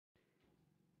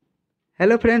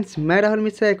Hello friends, मैं राहुल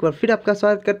मिश्रा एक बार फिर आपका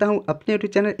स्वागत करता हूं अपने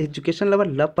YouTube channel education lover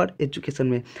love for education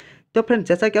में। तो फ्रेंड्स,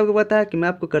 जैसा कि आपको पता है कि मैं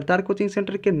आपको करतार कोचिंग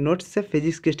सेंटर के नोट्स से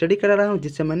फिजिक्स की स्टडी करा रहा हूं,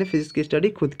 जिससे मैंने फिजिक्स की स्टडी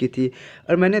खुद की थी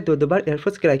और मैंने दो बार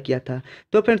एयरफोर्स क्रैक किया था।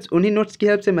 तो फ्रेंड्स, उन्हीं नोट्स की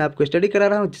हेल्प से मैं आपको स्टडी करा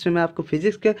रहा हूँ, जिसमें मैं आपको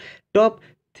फिजिक्स के टॉप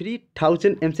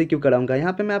 3000 MCQ कराऊंगा।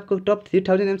 यहाँ पे मैं आपको टॉप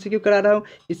 3000 MCQ करा रहा हूँ।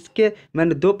 इसके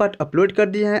मैंने 2 पार्ट अपलोड कर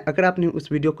दिए हैं। अगर आपने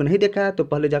उस वीडियो को नहीं देखा है तो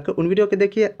पहले जाकर उन वीडियो को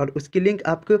देखिए और उसकी लिंक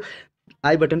आपको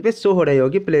आई बटन पे शो हो रही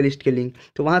होगी, प्लेलिस्ट के लिंक,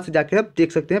 तो वहाँ से जाकर आप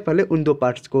देख सकते हैं पहले उन 2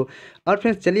 पार्ट्स को। और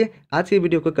फ्रेंड्स, चलिए आज की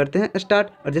वीडियो को करते हैं स्टार्ट।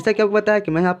 और जैसा कि आपको पता है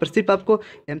कि मैं यहाँ पर सिर्फ आपको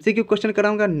MCQ क्वेश्चन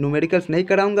कराऊंगा, न्यूमेरिकल्स नहीं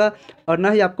कराऊंगा और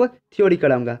ना ही आपको थ्योरी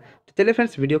कराऊंगा। तो चलिए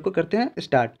फ्रेंड्स, वीडियो को करते हैं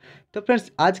स्टार्ट। तो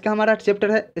फ्रेंड्स, आज का हमारा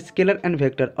चैप्टर है स्केलर एंड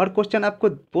वेक्टर और क्वेश्चन आपको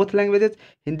बोथ लैंग्वेजेस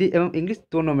हिंदी एवं इंग्लिश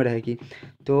दोनों में रहेगी।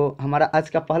 तो हमारा आज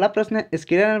का पहला प्रश्न है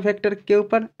स्केलर एंड वेक्टर के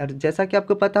ऊपर। और जैसा कि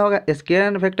आपको पता होगा, स्केलर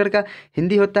एंड वेक्टर का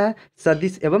हिंदी होता है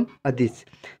सदिश एवं अदिश।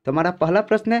 तो हमारा पहला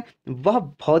प्रश्न है, वह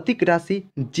भौतिक राशि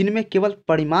जिनमें केवल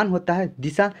परिमाण होता है,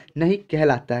 दिशा नहीं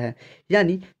कहलाता है।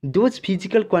 यानी those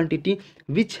physical quantity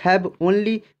which have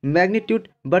only magnitude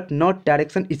but not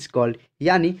direction is called.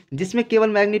 यानी जिसमें केवल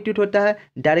मैग्नीट्यूड होता है,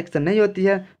 डायरेक्शन नहीं होती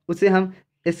है, उसे हम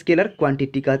स्केलर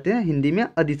क्वांटिटी कहते हैं, हिंदी में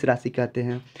अदिश राशि कहते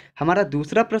हैं। हमारा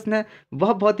दूसरा प्रश्न है,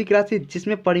 वह भौतिक राशि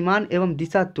जिसमें परिमाण एवं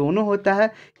दिशा दोनों होता है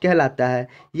कहलाता है।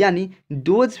 यानी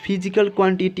those physical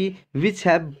quantity which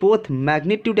have both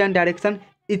magnitude and direction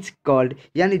is called.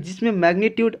 यानी जिसमें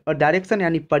मैग्नीट्यूड और डायरेक्शन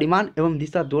यानी परिमाण एवं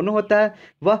दिशा दोनों होता है,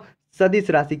 वह सदिश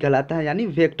राशि कहलाता है, यानी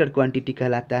वेक्टर क्वांटिटी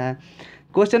कहलाता है।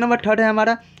 क्वेश्चन नंबर 3 है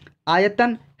हमारा,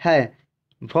 आयतन है,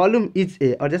 वॉल्यूम इज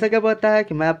ए। और जैसा कि आपको पता है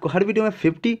कि मैं आपको हर वीडियो में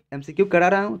 50 MCQ करा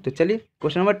रहा हूं। तो चलिए,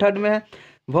 क्वेश्चन नंबर 3 में है,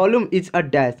 वॉल्यूम इज अ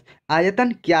डैश।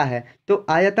 आयतन क्या है? तो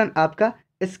आयतन आपका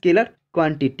स्केलर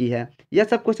क्वांटिटी है। यह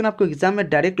सब क्वेश्चन आपको एग्जाम में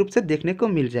डायरेक्ट रूप से देखने को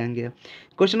मिल जाएंगे।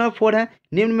 क्वेश्चन नंबर 4 है,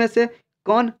 निम्न में से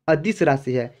कौन अदिश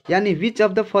राशि है? यानी which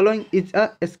of the following is a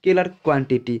scalar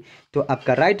quantity. तो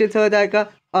आपका राइट आंसर हो जाएगा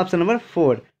option number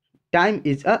 4, time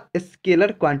is a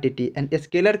scalar quantity and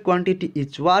scalar quantity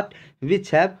is what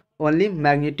which have only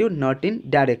magnitude not in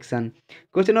direction.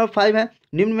 Question number 5 है,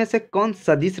 निम्न में से कौन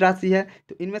सदिश राशि है?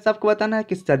 तो इनमें से आपको बताना है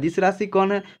कि सदिश राशि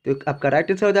कौन है। तो आपका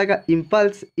राइट आंसर हो जाएगा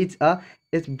impulse is a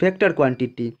vector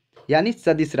quantity, यानी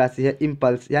सदिश राशि है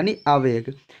इम्पल्स यानी आवेग।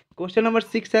 क्वेश्चन नंबर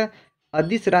 6 है,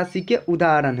 अदिश राशि के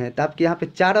उदाहरण है। तो आपके यहाँ पे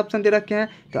 4 ऑप्शन दे रखे हैं,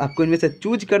 तो आपको इनमें से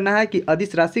चूज करना है कि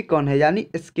अदिश राशि कौन है, यानी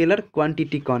स्केलर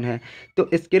क्वांटिटी कौन है। तो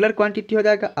स्केलर क्वांटिटी हो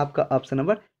जाएगा आपका ऑप्शन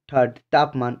नंबर 3,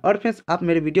 तापमान। और फ्रेंड्स, आप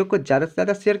मेरे वीडियो को ज़्यादा से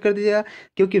ज़्यादा शेयर कर दीजिएगा,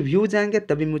 क्योंकि व्यूज आएंगे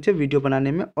तभी मुझे वीडियो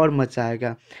बनाने में और मजा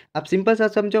आएगा। आप सिंपल सा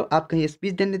समझो, आप कहीं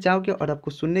स्पीच देने जाओगे और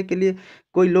आपको सुनने के लिए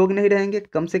कोई लोग नहीं रहेंगे,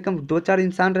 कम से कम 2-4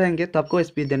 इंसान रहेंगे, तो आपको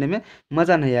स्पीच देने में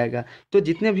मज़ा नहीं आएगा। तो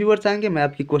जितने व्यूअर्स आएंगे, मैं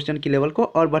आपकी क्वेश्चन की लेवल को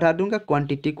और बढ़ा दूंगा,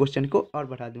 क्वांटिटी क्वेश्चन को और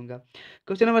बढ़ा दूंगा।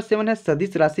 क्वेश्चन नंबर 7 है,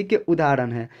 सदिश राशि के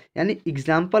उदाहरण है, यानी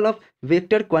example of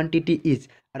vector quantity is.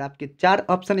 और आपके 4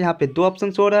 ऑप्शन, यहाँ पे 2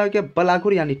 ऑप्शन हो रहा है,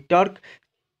 बलाघुर यानी टॉर्क,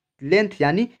 लेंथ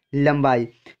यानी लंबाई।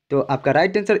 तो आपका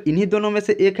राइट आंसर इन्हीं दोनों में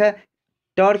से एक है,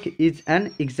 torque is an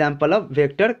example of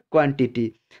vector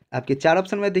quantity. आपके 4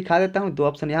 ऑप्शन में दिखा देता हूँ, 2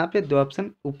 ऑप्शन यहाँ पे, 2 ऑप्शन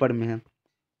ऊपर में है।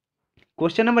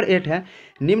 क्वेश्चन नंबर 8 है,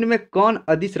 निम्न में कौन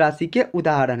अदिश राशि के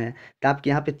उदाहरण है? तो आपके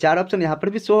यहाँ पे 4 ऑप्शन यहाँ पर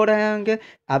भी शो हो रहे होंगे,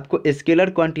 आपको स्केलर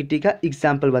क्वांटिटी का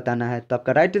एग्जाम्पल बताना है। तो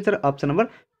आपका राइट आंसर ऑप्शन नंबर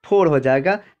 4 हो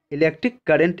जाएगा, electric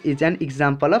current is an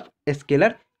example of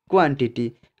scalar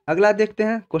quantity. अगला देखते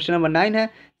हैं, क्वेश्चन नंबर 9 है,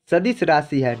 सदिश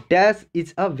राशि है, dash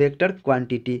is a vector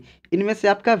quantity. इनमें से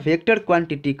आपका वेक्टर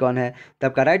क्वांटिटी कौन है? तो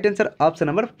आपका राइट आंसर ऑप्शन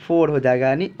नंबर 4 हो जाएगा,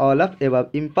 यानी all of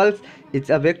above. Impulse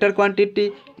is a vector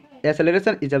quantity,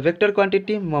 acceleration is a vector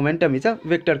quantity, momentum is a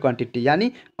vector quantity,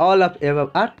 यानी all of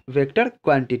above are vector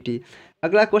quantity.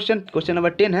 अगला क्वेश्चन, क्वेश्चन नंबर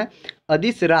 10 है,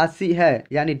 अदिश राशि है,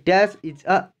 यानी dash is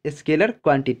a scalar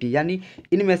quantity. यानी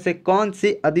इनमें से कौन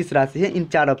सी अदिश राशि है? इन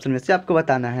 4 ऑप्शन में से आपको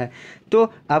बताना है। तो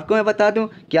आपको मैं बता दूं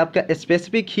कि आपका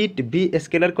स्पेसिफिक हीट भी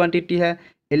स्केलर क्वांटिटी है,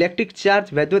 इलेक्ट्रिक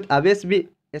चार्ज वैद्युत आवेश भी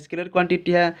स्केलर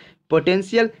क्वांटिटी है,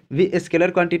 पोटेंशियल भी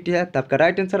स्केलर क्वांटिटी है। तो आपका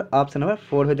राइट आंसर ऑप्शन नंबर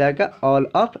 4 हो जाएगा, all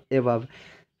of above.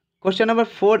 Question number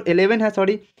 11 है,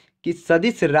 सॉरी, कि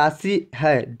सदिश राशि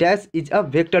है, dash is a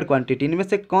vector quantity. इनमें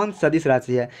से कौन सदिश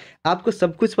राशि है? आपको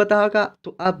सब कुछ पता होगा,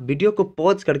 तो आप वीडियो को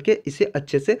पॉज करके इसे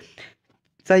अच्छे से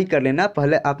सही कर लेना।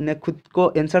 पहले आपने खुद को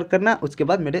आंसर करना, उसके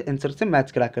बाद मेरे आंसर से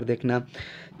मैच करा कर देखना।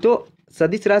 तो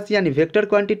सदिश राशि यानी वेक्टर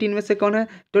क्वांटिटी इनमें से कौन है?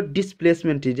 तो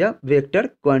displacement is a vector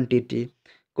quantity.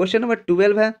 Question number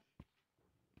 12 है,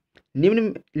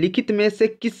 निम्नलिखित में से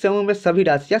किस समूह में सभी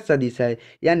राशियां सदिश है?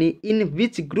 यानी इन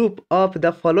which group of the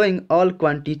following all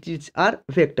quantities are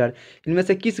vector. इनमें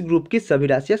से किस ग्रुप की सभी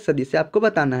राशियां सदिश है, आपको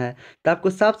बताना है। तो आपको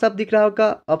साफ साफ दिख रहा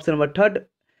होगा, ऑप्शन नंबर 3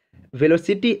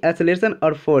 वेलोसिटी, एक्सेलरेशन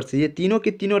और फोर्स, ये तीनों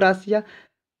की तीनों राशियाँ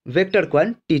वेक्टर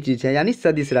क्वांटिटीज है, यानी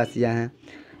सदिश राशियाँ हैं।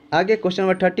 आगे क्वेश्चन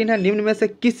नंबर 13 है, निम्न में से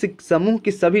किस समूह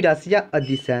की सभी राशियाँ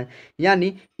अदिश हैं,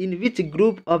 यानी इन which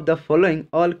group of the following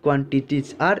all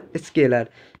quantities are scalar.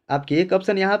 आपके एक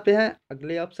ऑप्शन यहाँ पे है,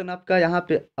 अगले ऑप्शन आपका यहाँ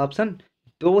पे ऑप्शन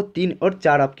 2, 3 और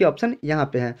 4 आपके ऑप्शन यहाँ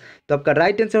पे हैं। तो आपका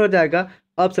राइट आंसर हो जाएगा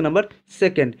option number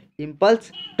second,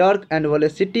 impulse, torque and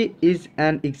velocity is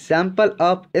an example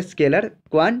of scalar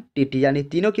quantity, यानी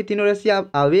तीनों की तीनों राशियाँ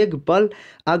आवेग, बल,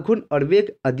 आघूर्ण और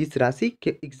वेग अदिश राशि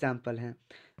के एग्जाम्पल हैं।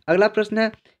 अगला प्रश्न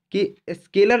है कि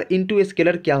स्केलर इनटू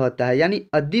स्केलर क्या होता है, यानी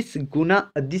अदिश गुना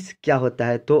अदिश क्या होता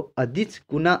है। तो अदिश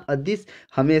गुना अदिश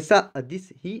हमेशा अदिश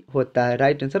ही होता है।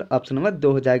 राइट आंसर ऑप्शन नंबर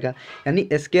 2 हो जाएगा, यानी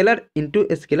स्केलर इनटू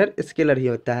स्केलर स्केलर ही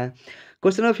होता है।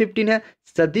 क्वेश्चन नंबर 15 है,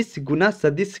 सदिश गुना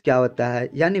सदिश क्या होता है,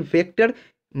 यानी वेक्टर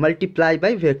मल्टीप्लाई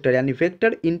बाय वेक्टर, यानी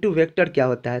वेक्टर इनटू वेक्टर क्या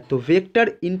होता है। तो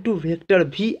वेक्टर इनटू वेक्टर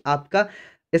भी आपका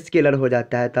स्केलर हो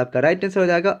जाता है। तो आपका राइट आंसर हो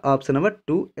जाएगा option number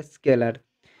 2 scalar.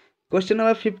 Question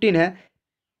number 15 है,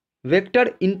 वेक्टर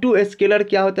इंटू स्केलर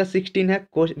क्या होता है। 16 है,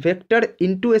 वेक्टर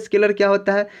इंटू स्केलर क्या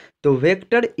होता है। तो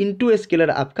वेक्टर इंटू स्केलर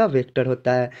आपका वेक्टर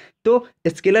होता है। तो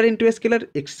स्केलर इंटू स्केलर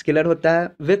एक स्केलर होता है,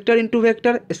 वेक्टर इंटू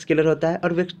वेक्टर स्केलर होता है,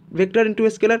 और वेक्टर इंटू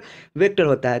स्केलर वेक्टर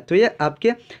होता है। तो ये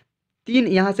आपके तीन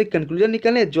यहाँ से कंक्लूजन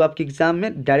निकले जो आपके एग्जाम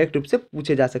में डायरेक्ट रूप से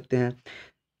पूछे जा सकते हैं।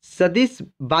 सदिश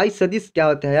बाई सदिश क्या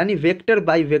होता है, यानी वेक्टर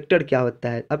बाई वेक्टर क्या होता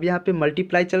है। अब यहाँ पे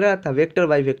मल्टीप्लाई चल रहा था, वेक्टर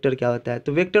बाई वेक्टर क्या होता है।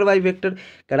 तो वेक्टर बाई वेक्टर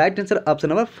का राइट आंसर ऑप्शन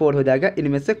नंबर 4 हो जाएगा।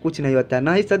 इनमें से कुछ नहीं होता है,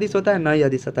 ना ही सदिश होता है ना ही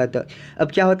अदिश होता है। तो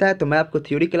अब क्या होता है, तो मैं आपको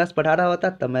थ्योरी क्लास पढ़ा रहा होता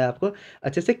तब मैं आपको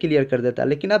अच्छे से क्लियर कर देता,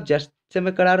 लेकिन अब जैसे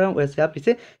मैं करा रहा हूँ वैसे आप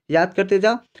इसे याद करते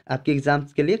जाओ, आपके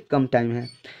एग्जाम्स के लिए कम टाइम है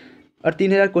और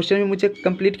 3000 क्वेश्चन भी मुझे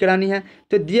कंप्लीट करानी है।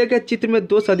 तो दिए गए चित्र में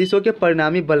दो सदिशों के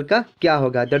परिणामी बल का क्या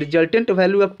होगा, the resultant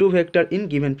value of to vector in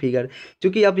given figure.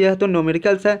 चूंकि अब यह तो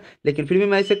न्यूमेरिकल्स है, लेकिन फिर भी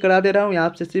मैं इसे करा दे रहा हूँ।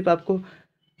 यहाँ से सिर्फ आपको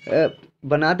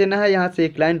बना देना है, यहाँ से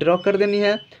एक लाइन ड्रॉ कर देनी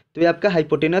है। तो ये आपका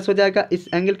हाइपोटेनस हो जाएगा इस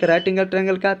एंगल का, राइट एंगल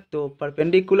ट्रायंगल का। तो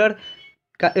परपेंडिकुलर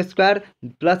का स्क्वायर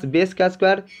प्लस बेस का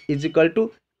square is equal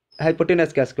to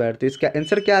hypotenuse का स्क्वायर। तो इसका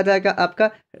आंसर क्या आ जाएगा आपका,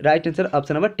 राइट आंसर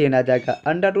ऑप्शन नंबर 10 आ जाएगा।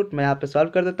 अंडर रूट मैं यहाँ पे सॉल्व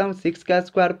कर देता हूँ, 6 का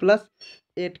स्क्वायर प्लस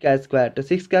 8 का स्क्वायर। तो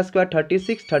 6 का स्क्वायर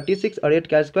 36 और 8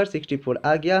 का स्क्वायर 64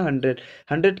 आ गया 100।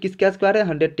 100 किसका स्क्वायर है,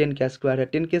 100 10 का स्क्वायर है।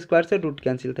 10 के स्क्वायर से रूट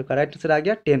कैंसिल, तो राइट आंसर आ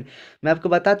गया 10। मैं आपको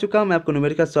बता चुका हूँ, मैं आपको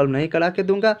न्यूमेरिकल सॉल्व नहीं करा के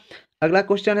दूंगा। अगला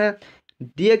क्वेश्चन है,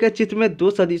 दिए गए चित्र में दो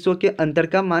सदिशों के अंतर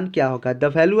का मान क्या होगा, the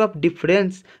value of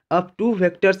difference of two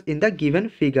vectors in the given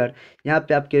figure. यहाँ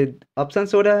पे आपके ऑप्शन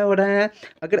हो रहे हैं।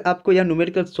 अगर आपको यह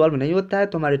न्यूमेरिकल सॉल्व नहीं होता है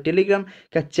तो हमारे टेलीग्राम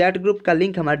का चैट ग्रुप का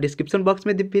लिंक हमारे डिस्क्रिप्शन बॉक्स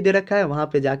में भी दे रखा है, वहाँ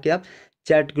पे जाके आप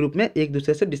चैट ग्रुप में एक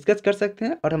दूसरे से डिस्कस कर सकते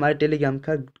हैं, और हमारे टेलीग्राम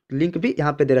का लिंक भी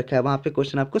यहाँ पे दे रखा है, वहाँ पे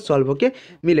क्वेश्चन आपको सॉल्व होके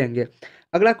मिलेंगे।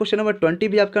 अगला क्वेश्चन नंबर 20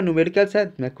 भी आपका न्यूमेरिकल्स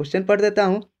है। मैं क्वेश्चन पढ़ देता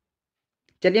हूँ।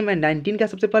 चलिए मैं 19 का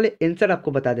सबसे पहले आंसर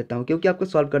आपको बता देता हूँ, क्योंकि आपको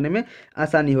सॉल्व करने में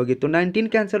आसानी होगी। तो 19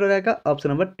 का आंसर हो जाएगा ऑप्शन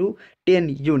नंबर 2, 10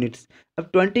 यूनिट्स।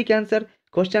 अब 20 का आंसर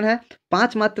क्वेश्चन है,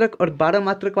 5 मात्रक और 12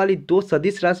 मात्रक वाली दो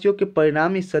सदिश राशियों के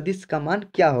परिणामी सदिश का मान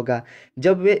क्या होगा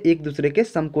जब वे एक दूसरे के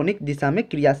समकोणिक दिशा में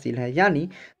क्रियाशील है, यानी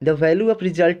the value of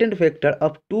resultant vector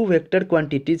of to vector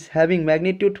quantities having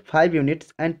magnitude 5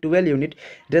 units and 12 unit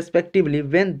respectively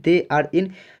when they are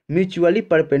in mutually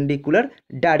perpendicular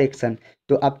direction.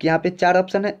 तो आपके यहाँ पे 4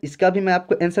 ऑप्शन है, इसका भी मैं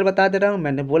आपको आंसर बता दे रहा हूँ।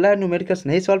 मैंने बोला है न्यूमेरिकल्स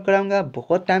नहीं सॉल्व कराऊंगा,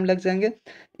 बहुत टाइम लग जाएंगे,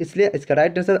 इसलिए इसका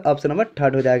राइट आंसर ऑप्शन नंबर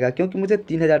 3 हो जाएगा, क्योंकि मुझे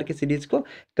 3000 की सीरीज को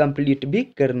कंप्लीट भी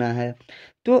करना है।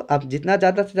 तो आप जितना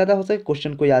ज़्यादा से ज़्यादा हो सके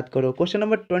क्वेश्चन को याद करो। क्वेश्चन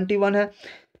नंबर 21 है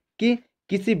कि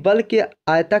किसी बल के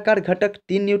आयताकार घटक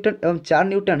 3 न्यूटन एवं 4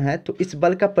 न्यूटन है, तो इस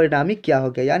बल का परिणामी क्या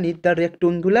होगा, यानी the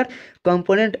rectangular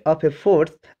component of a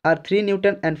force are 3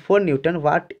 Newton and 4 Newton,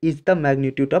 what is the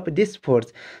magnitude of this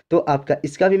force. तो आपका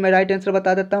इसका भी मैं राइट आंसर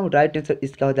बता देता हूँ। राइट आंसर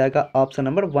इसका हो जाएगा ऑप्शन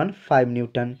नंबर 1, 5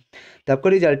 न्यूटन। तो आपको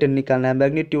रिजल्टेंट निकालना है,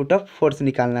 मैग्नीट्यूड ऑफ फोर्स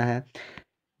निकालना है।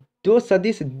 दो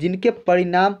सदिश जिनके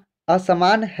परिणाम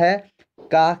असमान है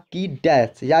का की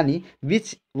डैश, यानी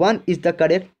which one is the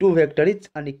correct to vector is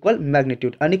unequal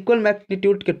magnitude. Unequal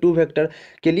magnitude के टू वेक्टर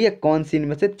के लिए कौन सी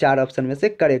इनमें से 4 ऑप्शन में से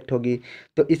करेक्ट होगी।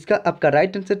 तो इसका आपका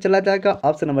राइट आंसर चला जाएगा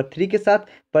ऑप्शन नंबर 3 के साथ,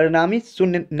 परिणामी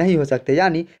शून्य नहीं हो सकते,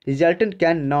 यानी resultant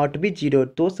can not be zero.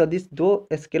 दो सदिश दो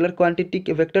स्केलर क्वांटिटी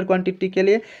के वेक्टर क्वांटिटी के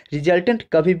लिए रिजल्टेंट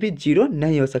कभी भी जीरो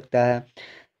नहीं हो सकता है।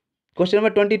 क्वेश्चन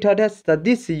नंबर 23 है,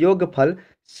 सदिश योगफल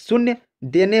शून्य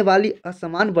देने वाली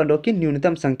असमान बलों की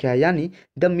न्यूनतम संख्या है, यानी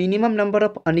the minimum number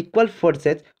of unequal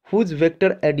forces whose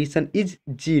vector addition is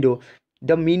zero.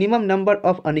 The minimum number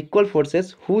of unequal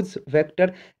forces whose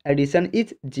vector addition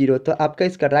is zero. तो आपका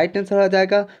इसका राइट आंसर हो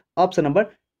जाएगा ऑप्शन नंबर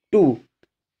 2।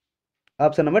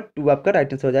 ऑप्शन नंबर 2 आपका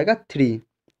राइट आंसर हो जाएगा 3।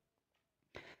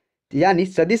 यानी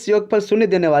सदिश योगफल शून्य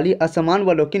देने वाली असमान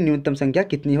बलों की न्यूनतम संख्या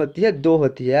कितनी होती है? 2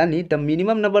 होती है। यानी the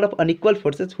minimum number of unequal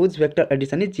forces whose vector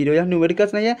addition is 0। यह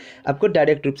न्यूमेरिकल्स नहीं है, आपको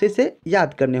डायरेक्ट रूप से इसे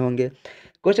याद करने होंगे।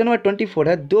 क्वेश्चन नंबर 24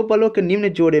 है, दो बलों के निम्न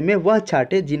जोड़े में वह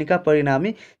छाटे जिनका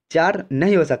परिणामी 4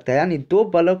 नहीं हो सकता है। यानी दो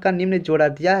बलों का निम्न जोड़ा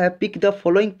दिया है, pick the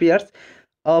following pairs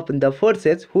of the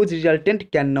forces whose resultant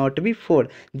can not be 4,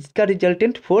 जिसका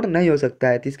रिजल्टेंट 4 नहीं हो सकता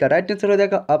है। तो इसका राइट आंसर हो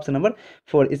जाएगा ऑप्शन नंबर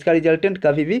 4, इसका रिजल्टेंट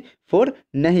कभी भी 4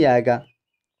 नहीं आएगा।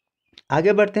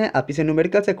 आगे बढ़ते हैं, आप इसे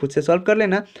न्यूमेरिकल से खुद से सॉल्व कर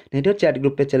लेना, नहीं तो चैट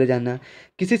ग्रुप पे चले जाना।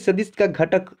 किसी सदिश का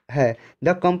घटक है,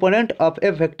 the component of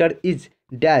A vector is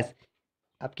dash.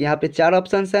 आपके यहाँ पे 4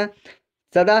 ऑप्शंस हैं।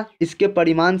 सदा इसके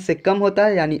परिमाण से कम होता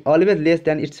है, यानी always less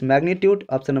than its magnitude,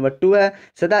 option number 2 है।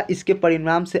 सदा इसके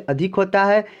परिमाण से अधिक होता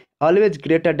है, always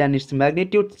greater than its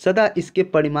magnitude. सदा इसके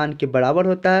परिमाण के बराबर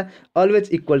होता है, always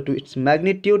equal to its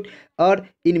magnitude. और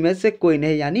इनमें से कोई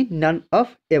नहीं, यानी नन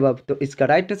ऑफ एबव। तो इसका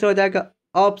राइट आंसर हो जाएगा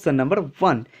ऑप्शन नंबर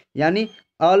 1, यानी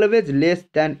always less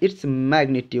than its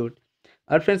magnitude.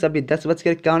 और फ्रेंड्स, अभी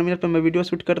 10:51 पर मैं वीडियो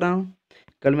शूट कर रहा हूँ।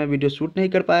 कल मैं वीडियो शूट नहीं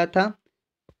कर पाया था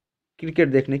क्रिकेट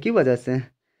देखने की वजह से।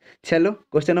 चलो,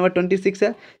 क्वेश्चन नंबर 26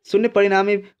 है, शून्य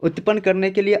परिणामी उत्पन्न करने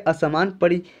के लिए असमान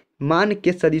परिमाण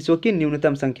के सदिशों की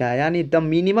न्यूनतम संख्या है। यानी the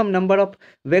minimum number of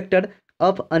vector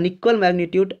of unequal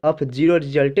magnitude of 0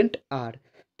 resultant R.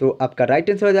 तो आपका राइट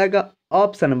आंसर हो जाएगा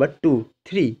ऑप्शन नंबर 2,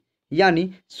 3। यानी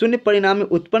शून्य परिणामी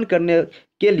उत्पन्न करने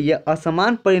के लिए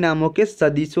असमान परिणामों के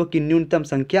सदिशों की न्यूनतम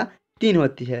संख्या 3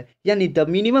 होती है। यानी the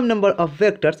minimum number of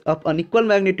vectors of unequal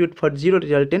magnitude for 0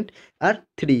 resultant R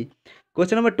 3।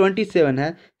 Question number 27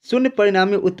 है, शून्य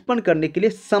परिणामी उत्पन्न करने के लिए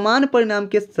समान परिणाम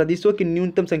के सदिशों की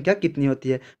न्यूनतम संख्या कितनी होती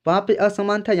है? वहाँ पे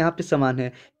असमान था, यहाँ पे समान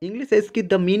है। इंग्लिश है इसकी,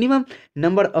 the minimum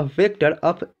number of vector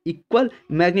of equal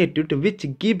magnitude which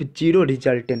give 0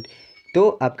 resultant. तो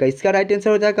आपका इसका राइट आंसर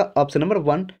हो जाएगा ऑप्शन नंबर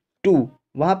 1, 2।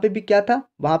 वहाँ पे भी क्या था?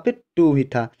 वहाँ पे 2 ही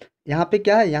था। यहाँ पे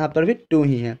क्या है? यहाँ पर भी 2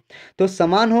 ही है। तो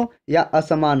समान हो या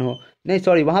असमान हो, नहीं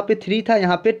सॉरी, वहाँ पे 3 था,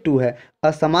 यहाँ पे 2 है।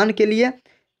 असमान के लिए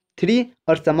 3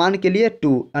 और समान के लिए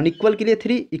 2, अनइक्वल के लिए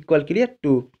 3, इक्वल के लिए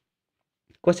 2।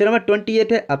 क्वेश्चन नंबर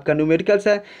 28 है, आपका न्यूमेरिकल्स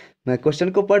है। मैं क्वेश्चन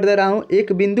को पढ़ दे रहा हूँ।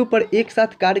 एक बिंदु पर एक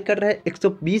साथ कार्य कर रहे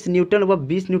 120 न्यूटन व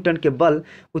 20 न्यूटन के बल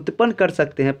उत्पन्न कर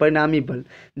सकते हैं परिणामी बल।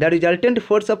 The resultant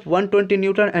force of 120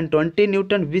 Newton and 20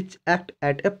 Newton which act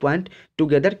at A point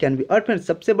together can be. और फ्रेंड्स,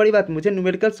 सबसे बड़ी बात, मुझे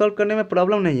न्यूमेरिकल सॉल्व करने में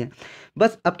प्रॉब्लम नहीं है,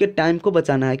 बस आपके टाइम को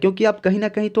बचाना है। क्योंकि आप कहीं ना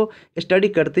कहीं तो स्टडी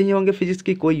करते ही होंगे फिजिक्स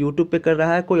की, कोई यूट्यूब पे कर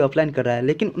रहा है, कोई ऑफलाइन कर रहा है,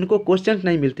 लेकिन उनको क्वेश्चन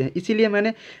नहीं मिलते हैं। इसीलिए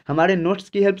मैंने हमारे नोट्स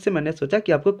की हेल्प से मैंने सोचा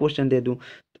कि आपको क्वेश्चन दे दूँ।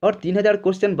 और 3000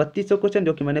 क्वेश्चन, 3200 क्वेश्चन,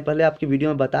 जो कि मैंने पहले आपकी वीडियो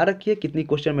में बता रखी है कितनी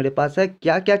क्वेश्चन मेरे पास है,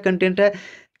 क्या क्या कंटेंट है।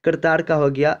 करतार का हो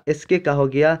गया, एसके का हो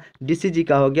गया, डीसीजी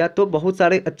का हो गया, तो बहुत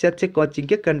सारे अच्छे अच्छे कोचिंग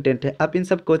के कंटेंट है। आप इन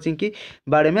सब कोचिंग के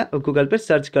बारे में गूगल पे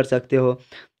सर्च कर सकते हो।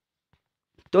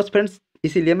 तो फ्रेंड्स,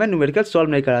 इसीलिए मैं न्यूमेरिकल सॉल्व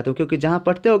नहीं कराता हूँ, क्योंकि जहाँ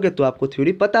पढ़ते होगे तो आपको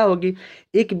थ्योरी पता होगी।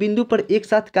 एक बिंदु पर एक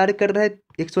साथ कार्य कर रहे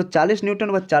 140 न्यूटन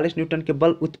व 40 न्यूटन के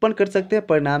बल उत्पन्न कर सकते हैं,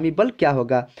 परिणामी बल क्या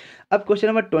होगा? अब क्वेश्चन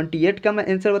नंबर 28 का मैं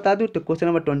आंसर बता दूं, तो क्वेश्चन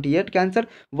नंबर 28 का आंसर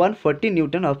 140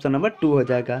 न्यूटन, ऑप्शन नंबर 2 हो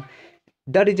जाएगा।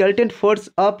 The resultant force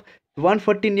of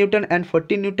 140 Newton and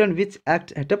 40 Newton which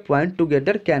act at a point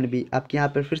together can be. आपके यहाँ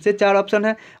पर फिर से 4 ऑप्शन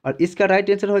है, और इसका राइट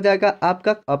आंसर हो जाएगा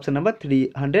आपका ऑप्शन नंबर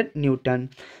 300 न्यूटन।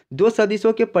 दो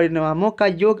सदिशों के परिणामों का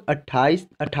योग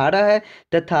 18 है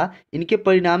तथा इनके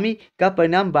परिणामी का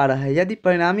परिणाम 12 है। यदि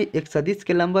परिणामी एक सदिश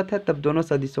के लंबवत है, तब दोनों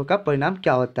सदिशों का परिणाम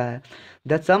क्या होता है?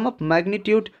 The some of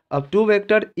magnitude of to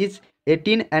vector is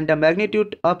 18 and the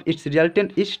magnitude of its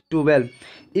resultant is 12.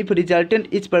 If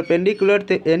resultant is perpendicular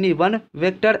to any one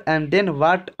vector, and then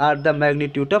what are the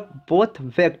magnitude of both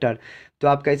vector? तो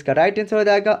आपका इसका right answer हो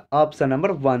जाएगा option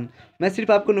number 1। मैं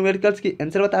सिर्फ आपको numericals की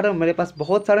answer बता रहा हूँ। मेरे पास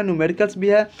बहुत सारे न्यूमेरिकल्स भी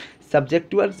है,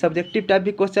 सब्जेक्टिव टाइप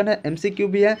भी क्वेश्चन है, MCQ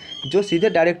भी है, जो सीधे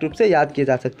डायरेक्ट रूप से याद किए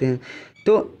जा सकते हैं।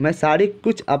 तो मैं सारी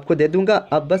कुछ आपको दे दूंगा,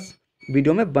 आप बस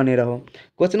वीडियो में बने रहो।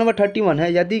 क्वेश्चन नंबर 31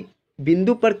 है, यदि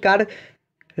बिंदु पर कार्य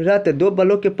रत दो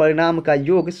बलों के परिणाम का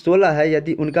योग 16 है,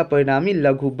 यदि उनका परिणामी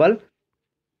लघु बल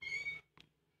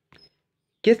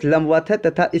किस लंबवत है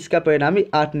तथा इसका परिणामी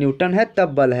 8 न्यूटन है,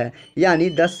 तब बल है। यानी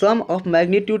the some of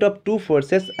magnitude of two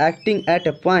forces acting at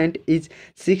a point is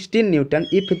 16 Newton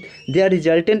if there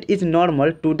resultant is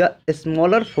normal to the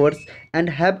smaller force and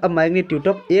have a magnitude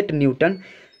of 8 Newton,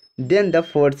 then the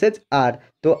forces are.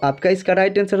 तो आपका इसका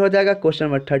right answer हो जाएगा question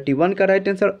number 31 का right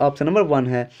answer option number 1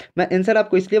 है। मैं answer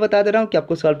आपको इसलिए बता दे रहा हूँ कि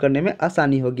आपको सॉल्व करने में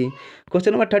आसानी होगी।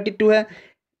 क्वेश्चन नंबर 32 है,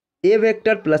 ए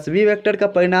वेक्टर प्लस बी वेक्टर का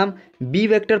परिणाम बी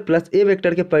वेक्टर प्लस ए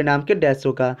वेक्टर के परिणाम के डैश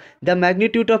होगा। The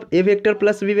magnitude of A vector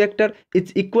plus B vector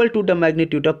is equal to the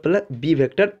magnitude of plus B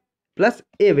vector plus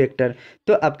A vector.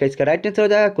 तो आपका इसका राइट आंसर हो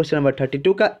जाएगा क्वेश्चन नंबर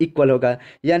 32 का इक्वल होगा,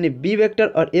 यानी बी वेक्टर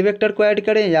और ए वेक्टर को ऐड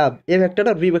करें या ए वेक्टर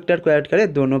और बी वेक्टर को ऐड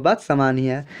करें, दोनों बात समान ही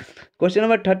है। क्वेश्चन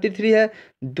नंबर 33 है,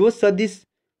 दो सदिश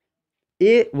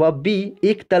ए व बी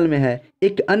एक तल में है,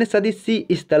 एक अन्य सदिश सी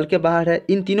इस तल के बाहर है,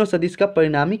 इन तीनों सदिश का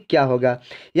परिणामी क्या होगा।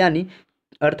 यानी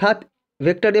अर्थात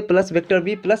vector A plus vector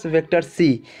B plus vector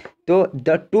C, तो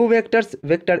the two vectors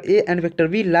vector A and vector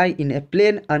B lie in A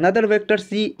plane, another vector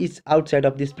C is outside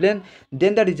of this plane,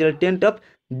 then the resultant of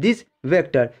this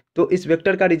vector. तो इस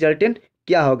vector का resultant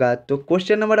क्या होगा। तो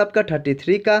question number आपका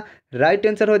 33 का right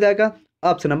answer हो जाएगा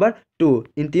ऑप्शन नंबर 2।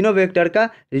 इन तीनों वेक्टर का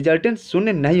रिजल्टेंट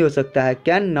शून्य नहीं हो सकता है,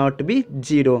 can not be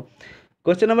zero.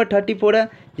 Question number 34 है,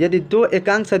 यदि दो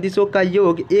एकांक सदिशों का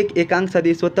योग एक एकांक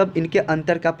सदिश हो तब इनके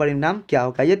अंतर का परिणाम क्या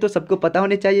होगा। ये तो सबको पता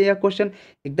होने चाहिए, यह क्वेश्चन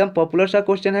एकदम पॉपुलर सा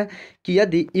क्वेश्चन है कि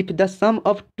यदि if the some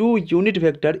of two unit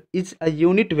vector is a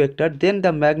unit vector then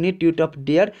the magnitude of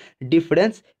their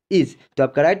difference is. तो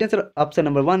आपका right answer option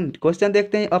number 1। Question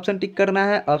देखते हैं, ऑप्शन टिक करना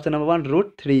है, ऑप्शन नंबर 1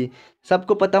 √3।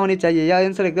 सबको पता होनी चाहिए, यह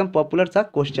आंसर एकदम पॉपुलर सा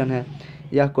क्वेश्चन है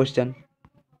यह क्वेश्चन।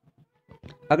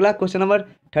 अगला क्वेश्चन नंबर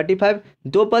 35,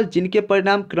 दो बल जिनके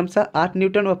परिणाम क्रमशः 8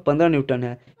 न्यूटन व 15 न्यूटन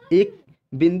है एक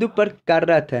बिंदु पर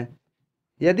कार्यरत है,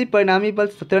 यदि परिणामी बल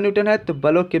 17 न्यूटन है तो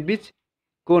बलों के बीच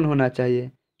कौन होना चाहिए।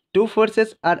 Two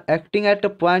forces are acting at a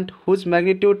point whose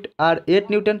magnitude are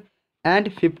 8 Newton and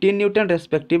 15 Newton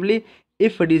respectively,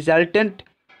 if resultant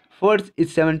force is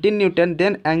 17 Newton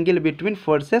then angle between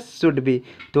forces should be.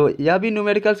 तो यह भी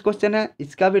न्यूमेरिकल्स क्वेश्चन है,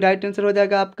 इसका भी राइट आंसर हो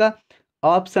जाएगा आपका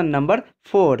ऑप्शन नंबर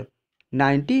 4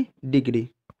 90 डिग्री।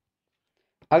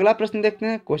 अगला प्रश्न देखते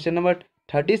हैं, क्वेश्चन नंबर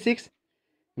 36।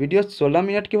 वीडियो 16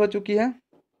 मिनट की हो चुकी है,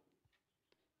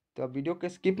 तो अब वीडियो को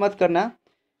स्किप मत करना।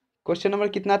 क्वेश्चन नंबर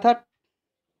कितना था,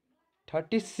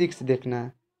 36 देखना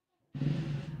है।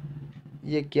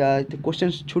 ये क्या है, तो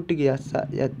क्वेश्चन छूट गया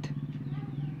शायद,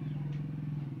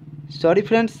 सॉरी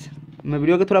फ्रेंड्स। मैं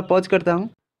वीडियो को थोड़ा पॉज करता हूँ,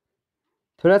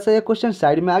 थोड़ा सा ये क्वेश्चन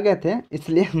साइड में आ गए थे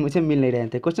इसलिए मुझे मिल नहीं रहे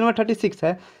थे। क्वेश्चन नंबर 36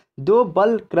 है, दो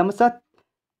बल क्रमशः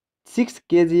 6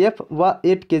 kgf व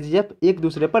 8 kgf एक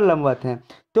दूसरे पर लंबवत हैं,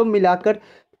 तो मिलाकर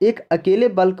एक अकेले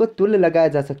बल को तुल्य लगाया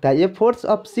जा सकता है। ये force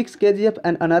of 6 kgf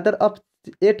and another of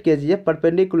 8 kgf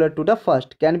perpendicular to the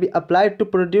first can be applied to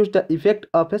produce the effect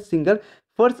of a single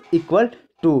force equal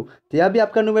to. तो यह भी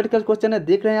आपका न्यूमेरिकल क्वेश्चन है,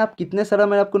 देख रहे हैं आप कितने सारा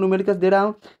मैं आपको न्यूमेरिकल्स दे रहा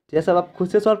हूँ। तो यह सब आप खुद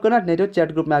से सॉल्व करना, नहीं तो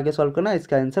चैट ग्रुप में आगे सॉल्व करना।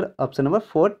 इसका आंसर ऑप्शन नंबर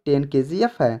 4 10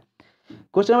 kgf है।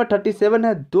 क्वेश्चन नंबर 37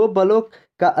 है, दो बलों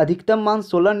का अधिकतम मान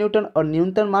 16 न्यूटन और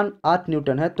न्यूनतम मान 8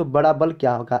 न्यूटन है, तो बड़ा बल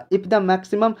क्या होगा। If the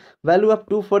maximum value of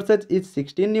two forces is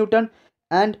 16 Newton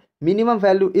and minimum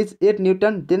value is 8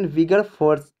 Newton then bigger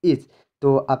force is.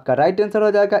 तो आपका राइट आंसर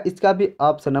हो जाएगा इसका भी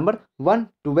option number 1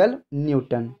 12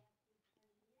 Newton.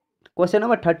 Question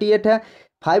number 38 है,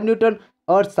 5 न्यूटन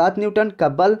और 7 न्यूटन का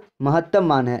बल महत्तम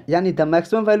मान है, यानी the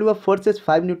maximum value of force is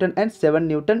 5 Newton and 7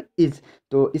 Newton is.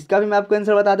 तो इसका भी मैं आपको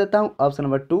आंसर बता देता हूँ, ऑप्शन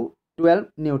नंबर 2 12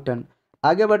 न्यूटन।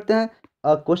 आगे बढ़ते हैं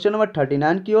क्वेश्चन नंबर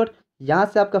 39 की ओर। यहाँ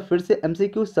से आपका फिर से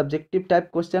MCQ सब्जेक्टिव टाइप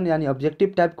क्वेश्चन यानी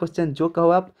ऑब्जेक्टिव टाइप क्वेश्चन जो कहो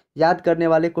आप याद करने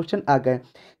वाले क्वेश्चन आ गए।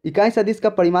 इकाई सदिश का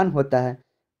परिमाण होता है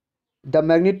the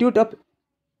magnitude of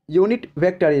unit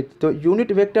vector is. तो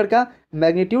यूनिट वेक्टर का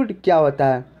मैग्नीट्यूड क्या होता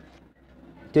है,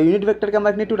 तो यूनिट वेक्टर का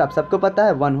मैग्नीट्यूड आप सबको पता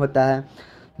है 1 होता है।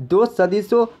 दो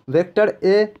सदिशों वेक्टर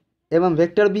ए एवं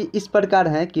वेक्टर बी इस प्रकार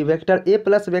हैं कि vector A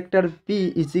plus vector B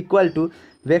is equal to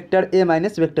vector A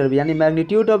minus vector B, यानी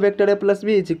magnitude of vector A plus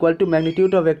B is equal to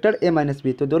magnitude of vector A minus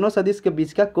B. तो दोनों सदिश के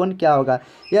बीच का कोण क्या होगा।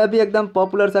 यह भी एकदम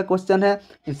पॉपुलर सा क्वेश्चन है,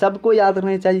 इन सबको याद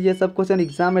रखना चाहिए। ये सब क्वेश्चन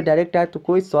एग्जाम में डायरेक्ट आए तो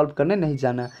कोई सॉल्व करने नहीं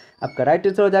जाना। आपका राइट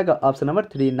आंसर हो जाएगा option number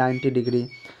 3 90 degree.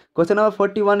 Question number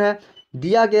 41 है,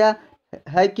 दिया गया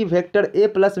है कि vector A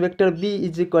plus vector B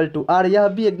is equal to are. यह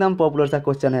भी एकदम पॉपुलर सा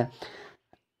क्वेश्चन है,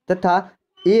 तथा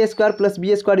ए square plus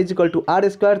B square is equal to are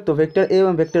square. तो वेक्टर ए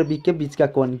एवं वेक्टर बी के बीच का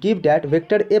कोण। Give that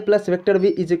vector A plus vector B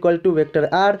is equal to vector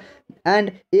are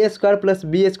and A square plus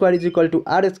B square is equal to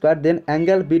are square, then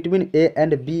angle between A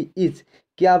and B is.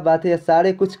 क्या बात है,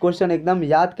 सारे कुछ question एकदम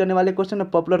याद करने वाले question है,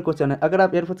 पॉपुलर क्वेश्चन है। अगर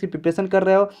आप एयरफोर्स की प्रिपरेशन कर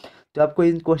रहे हो तो आपको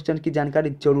इन क्वेश्चन की जानकारी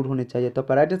जरूर होनी चाहिए। तो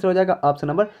आपका राइट आंसर हो जाएगा ऑप्शन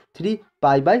नंबर 3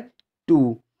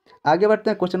 π/2। आगे बढ़ते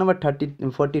हैं क्वेश्चन नंबर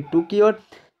 42 की ओर।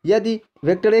 यदि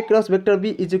vector A cross vector B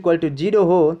is equal to 0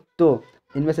 हो तो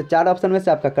इनमें से 4 ऑप्शन में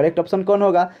से आपका करेक्ट ऑप्शन कौन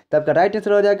होगा। तो आपका राइट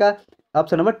आंसर हो जाएगा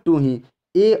ऑप्शन नंबर 2 ही।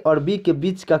 ए और बी के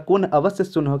बीच का कोण अवश्य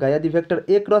शून्य होगा। यदि vector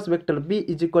A cross vector B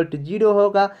is equal to 0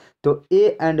 होगा तो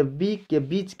ए एंड बी के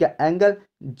बीच का एंगल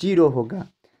 0 होगा।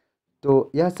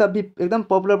 तो यह सब भी एकदम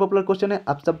पॉपुलर क्वेश्चन है,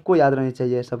 आप सबको याद रहने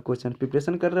चाहिए। सब क्वेश्चन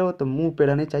प्रिपरेशन कर रहे हो तो मुंह पे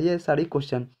रहने चाहिए सारी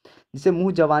क्वेश्चन, जिसे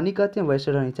मुंह जवानी कहते हैं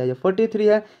वैसे रहनी चाहिए। 43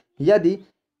 है, यदि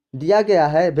दिया गया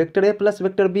है vector A plus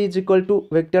vector B is equal to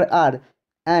vector are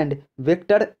and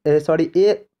vector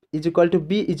A is equal to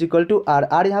be is equal to are.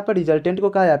 Are यहाँ पर रिजल्टेंट को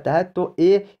कहा जाता है, तो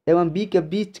ए एवं बी के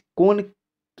बीच कोण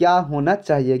क्या होना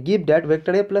चाहिए। Give date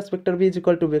vector A plus vector B is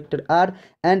equal to vector are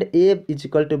and A is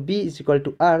equal to be is equal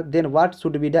to are, then what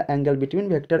should be the angle between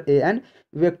vector A and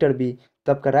vector B.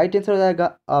 तो आपका right answer हो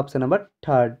जाएगा option number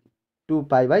third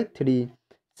 2π/3।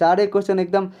 सारे question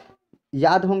एकदम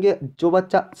याद होंगे जो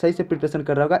बच्चा सही से प्रिपरेशन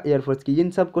कर रहा होगा एयरफोर्स की। इन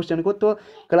सब क्वेश्चन को तो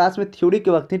क्लास में थ्योरी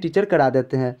के वक्त ही टीचर करा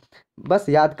देते हैं, बस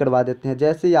याद करवा देते हैं,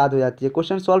 जैसे याद हो जाती है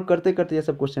क्वेश्चन सॉल्व करते करते ये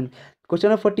सब क्वेश्चन। क्वेश्चन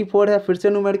नंबर 44 है, फिर से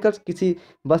न्यूमेरिकल्स। किसी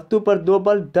वस्तु पर दो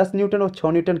बल 10 न्यूटन और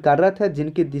 6 न्यूटन कार्यरत है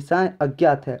जिनकी दिशाएं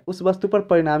अज्ञात है, उस वस्तु पर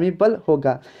परिणामी बल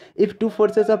होगा। If two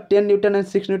forces of 10 Newton and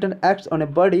 6 Newton acts on a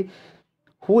body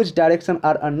whose direction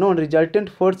are unknown,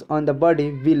 resultant force on the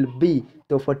body will be।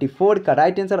 तो 44 का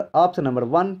right answer option number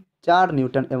 1 4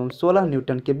 Newton एवं 16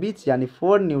 न्यूटन के बीच, यानी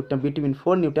 4 Newton between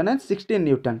 4 Newton and 16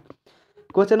 Newton.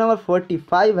 Question number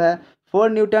 45 है,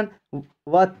 4 Newton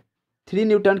व 3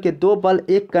 Newton के दो बल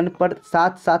एक कण पर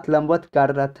साथ साथ लंबवत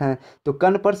कार्यरत हैं, तो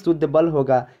कण पर शुद्ध बल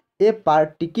होगा। ए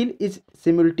particle is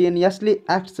सिमुल्टेनियसली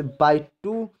acts by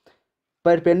two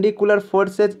perpendicular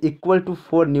forces equal to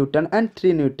 4 Newton and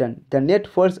 3 Newton, the net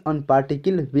force on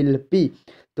particle will be।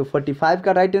 तो 45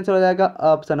 का राइट आंसर हो जाएगा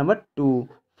option number 2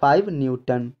 5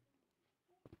 Newton.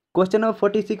 Question number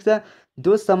 46 है,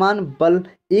 दो समान बल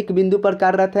एक बिंदु पर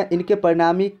कार्यरत है, इनके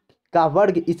परिणामी का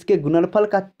वर्ग इसके गुणनफल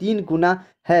का 3 गुना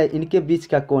है, इनके बीच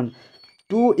का कोण।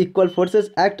 Two equal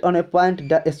forces act on A point,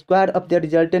 the square of their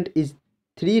resultant is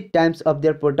 3 times of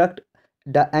their product,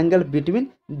 the angle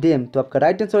between them. तो आपका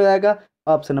राइट आंसर हो जाएगा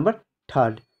option number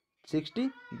third 60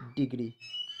 degree.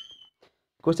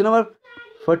 Question number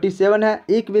 47 है,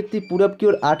 एक व्यक्ति पूरब की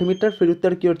ओर 8 मीटर फिर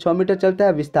उत्तर की ओर 6 मीटर चलता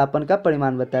है, विस्थापन का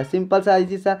परिमाण बताए। सिंपल सा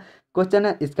इजी सा क्वेश्चन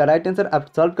है, इसका राइट आंसर आप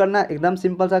सॉल्व करना है, एकदम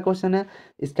सिंपल सा क्वेश्चन है।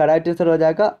 इसका राइट आंसर हो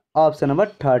जाएगा ऑप्शन नंबर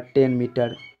थर्ड 10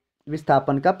 मीटर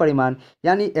विस्थापन का परिमाण,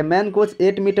 यानी a man goes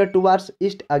 8 metre towards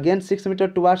east again 6 metre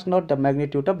towards north, the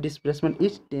magnitude of displacement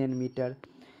is 10 metre.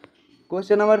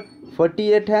 Question number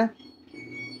 48 है,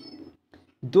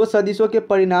 दो सदिशों के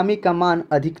परिणामी का मान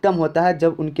अधिकतम होता है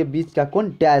जब उनके बीच का कोण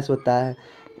डैश होता है।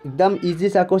 एकदम इजी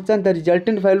सा question, the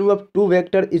resultant value of to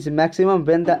vector is maximum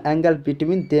when the angle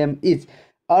between them is.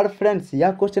 और फ्रेंड्स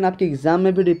यह क्वेश्चन आपके एग्जाम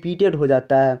में भी रिपीटेड हो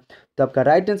जाता है, तो आपका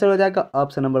राइट आंसर हो जाएगा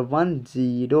ऑप्शन नंबर 1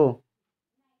 0।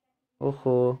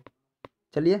 ओहो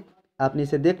चलिए आपने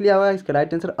इसे देख लिया होगा, इसका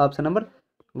राइट आंसर ऑप्शन नंबर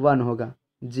 1 होगा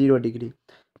 0 डिग्री।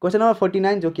 क्वेश्चन नंबर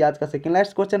 49 जो कि आज का सेकेंड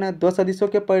लास्ट क्वेश्चन है, दो सदिशों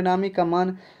के परिणामी का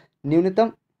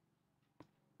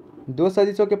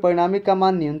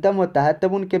मान न्यूनतम होता है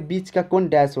तब उनके बीच का कोण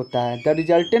डैश होता है। The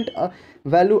resultant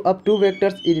value of two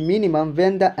vectors is minimum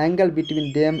when the angle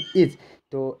between them is.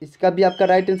 तो इसका भी आपका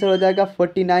राइट आंसर हो जाएगा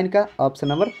 49 का ऑप्शन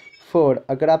नंबर 4।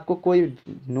 अगर आपको कोई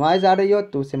नॉइज़ आ रही हो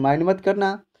तो उसे माइंड मत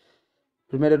करना,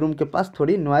 फिर मेरे रूम के पास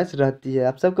थोड़ी नॉइज़ रहती है,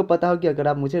 आप सबको पता होगी अगर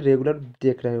आप मुझे रेगुलर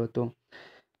देख रहे हो तो।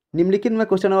 निम्नलिखित में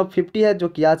क्वेश्चन नंबर 50 है जो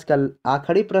कि आज का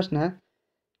आखिरी प्रश्न है,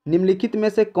 निम्नलिखित में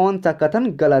से कौन सा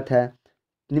कथन गलत है।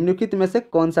 निम्नलिखित में से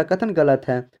कौन सा कथन गलत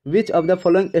है, which of the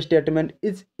following statement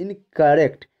is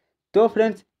incorrect. तो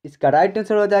फ्रेंड्स इसका राइट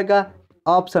आंसर हो जाएगा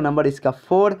ऑप्शन नंबर इसका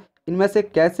 4। इनमें से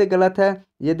कैसे गलत है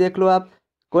ये देख लो आप।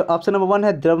 ऑप्शन नंबर 1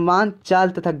 है, द्रव्यमान चाल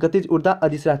तथा गतिज ऊर्जा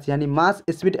अदिश राशि, यानी मास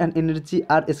speed and energy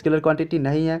are scalar quantity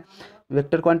नहीं है,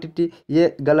 वेक्टर क्वांटिटी,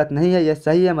 ये गलत नहीं है, ये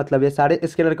सही है, मतलब ये सारे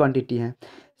स्केलर क्वांटिटी हैं।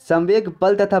 संवेग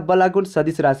बल तथा बल आघूर्ण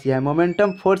सदिश राशि है,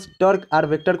 momentum force torque are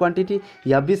vector quantity,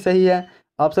 यह भी सही है।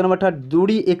 ऑप्शन नंबर 3,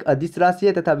 दूरी एक अदिश राशि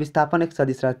है तथा विस्थापन एक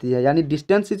सदिश राशि है, यानी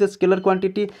distance is a scalar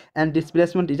quantity and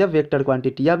displacement is a vector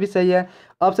quantity, यह भी सही है।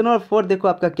 ऑप्शन नंबर 4 देखो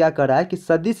आपका क्या कर रहा है कि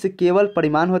सदिश केवल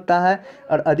परिमाण होता है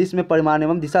और अदिश में परिमाण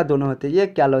एवं दिशा दोनों होते हैं, ये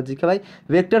क्या लॉजिक है भाई।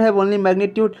 वेक्टर है ओनली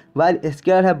मैग्नीट्यूड वाइल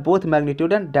स्केलर है बोथ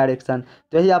मैग्नीट्यूड एंड डायरेक्शन,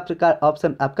 तो यही आपका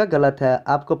ऑप्शन आपका गलत है।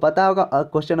 आपको पता होगा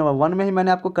क्वेश्चन नंबर 1 में ही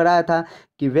मैंने आपको कराया था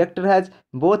कि vector has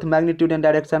both magnitude and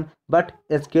direction but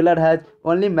scalar has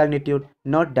only magnitude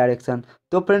not direction.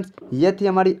 तो फ्रेंड्स ये थी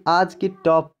हमारी आज की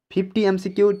टॉप 50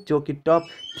 MCQ जो कि टॉप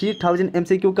 3000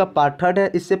 MCQ का पार्ट 3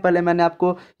 है। इससे पहले मैंने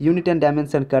आपको यूनिट एंड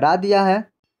डायमेंशन करा दिया है,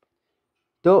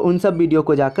 तो उन सब वीडियो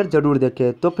को जाकर जरूर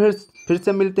देखें। तो फिर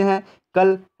से मिलते हैं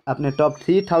कल अपने टॉप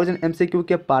 3000 MCQ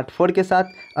के पार्ट 4 के साथ,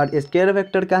 और स्केलर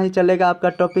वेक्टर का ही चलेगा आपका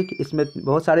टॉपिक। इसमें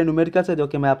बहुत सारे न्यूमेरिकल्स है जो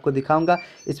कि मैं आपको दिखाऊंगा।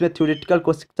 इसमें थ्योरेटिकल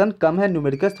क्वेश्चन कम है,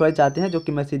 न्यूमेरिकल्स थोड़े जाते हैं जो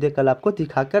कि मैं सीधे कल आपको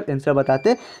दिखाकर आंसर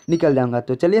बताते निकल जाऊंगा।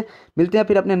 तो चलिए मिलते हैं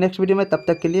फिर अपने नेक्स्ट वीडियो में, तब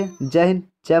तक के लिए जय हिंद,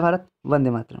 जय भारत, वंदे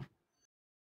मातरम।